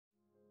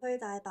去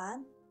大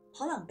阪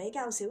可能比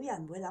較少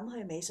人會諗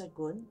去美術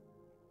館，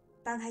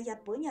但係日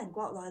本人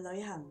國內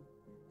旅行，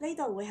呢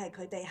度會係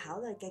佢哋考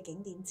慮嘅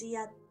景點之一。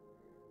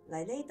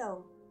嚟呢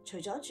度除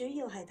咗主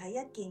要係睇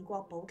一件國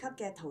寶級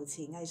嘅陶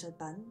瓷藝術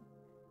品，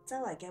周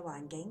圍嘅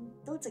環境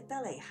都值得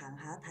嚟行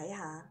下睇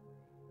下。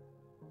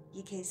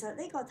而其實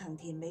呢個藤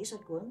田美術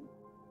館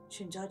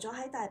存在咗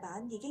喺大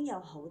阪已經有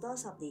好多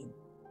十年，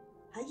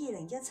喺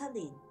2017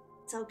年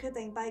就決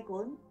定閉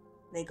館，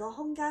嚟個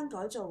空間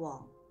改造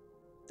王，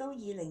到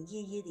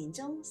2022年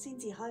中先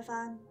至開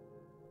返。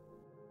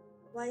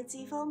位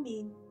置方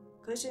面，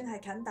佢算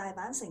係近大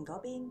阪城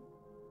嗰邊，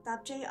搭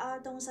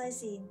JR 東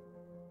西線，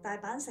大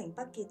阪城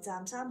北鐵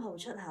站3號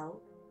出口，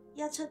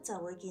一出就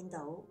會見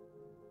到。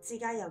自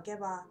駕遊嘅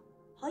話，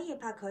可以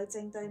拍佢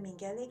正對面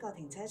嘅呢個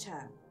停車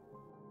場。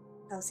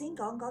頭先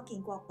講嗰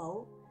件國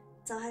寶，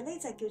就係呢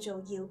隻叫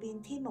做曜變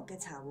天目嘅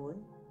茶碗。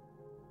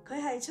佢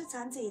係出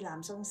產自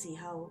南宋時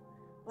候，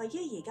位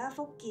於而家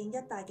福建一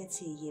帶嘅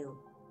瓷窯。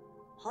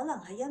可能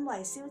係因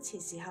為燒瓷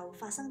時候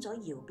發生咗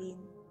窯變，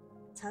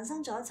產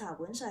生咗茶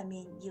碗上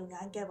面耀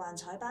眼嘅幻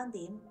彩斑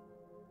點。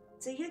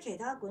至於其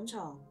他館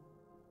藏，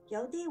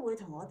有啲會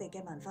同我哋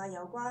嘅文化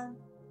有關，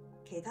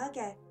其他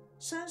嘅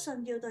相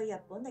信要對日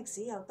本歷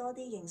史有多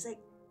啲認識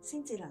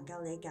先至能夠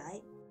理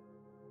解。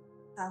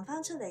行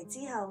返出嚟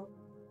之後，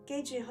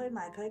記住去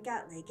埋佢隔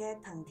離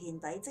嘅藤田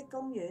底積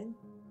公園。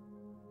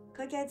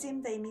佢嘅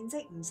佔地面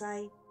積唔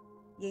細，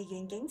而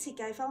園景設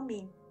計方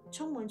面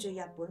充滿住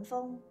日本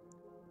風，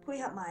配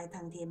合埋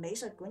藤田美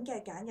術館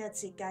嘅簡約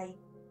設計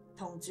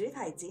同主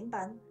題展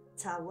品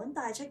茶碗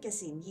帶出嘅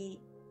禪意，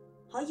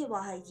可以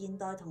話係現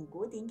代同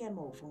古典嘅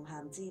無縫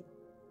銜接。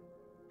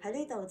喺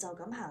呢度就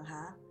咁行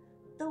下，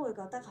都會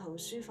覺得好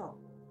舒服。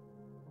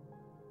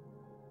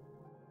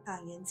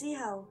行完之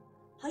後，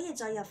可以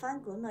再入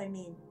返館裏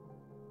面。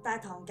大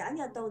堂簡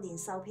約到連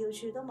售票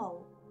處都冇，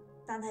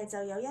但係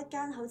就有一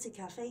間好似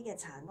咖啡嘅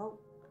茶屋，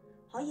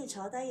可以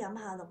坐低飲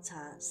下綠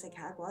茶，食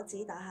下果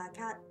子，打下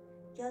卡，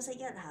休息一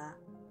下。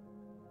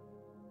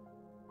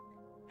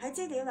喺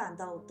資料欄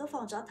度都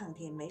放咗藤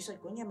田美術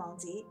館嘅網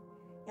址，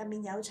入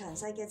面有詳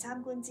細嘅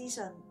參觀資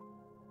訊。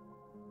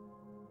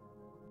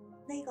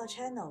呢個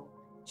channel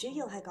主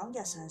要係講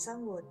日常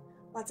生活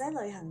或者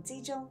旅行之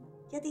中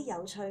一啲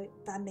有趣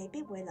但未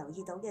必會留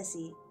意到嘅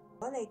事。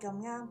如果你咁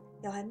啱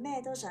又係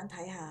咩都想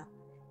睇下，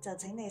就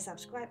請你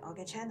subscribe 我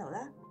嘅 channel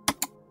啦。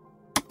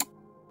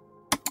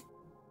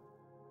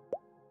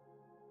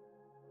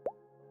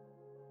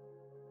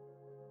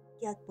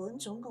日本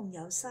總共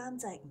有3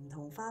隻唔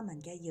同花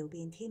紋嘅曜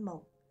變天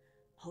目，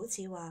好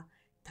似話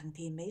藤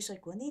田美術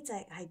館呢隻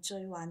係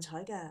最幻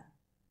彩㗎。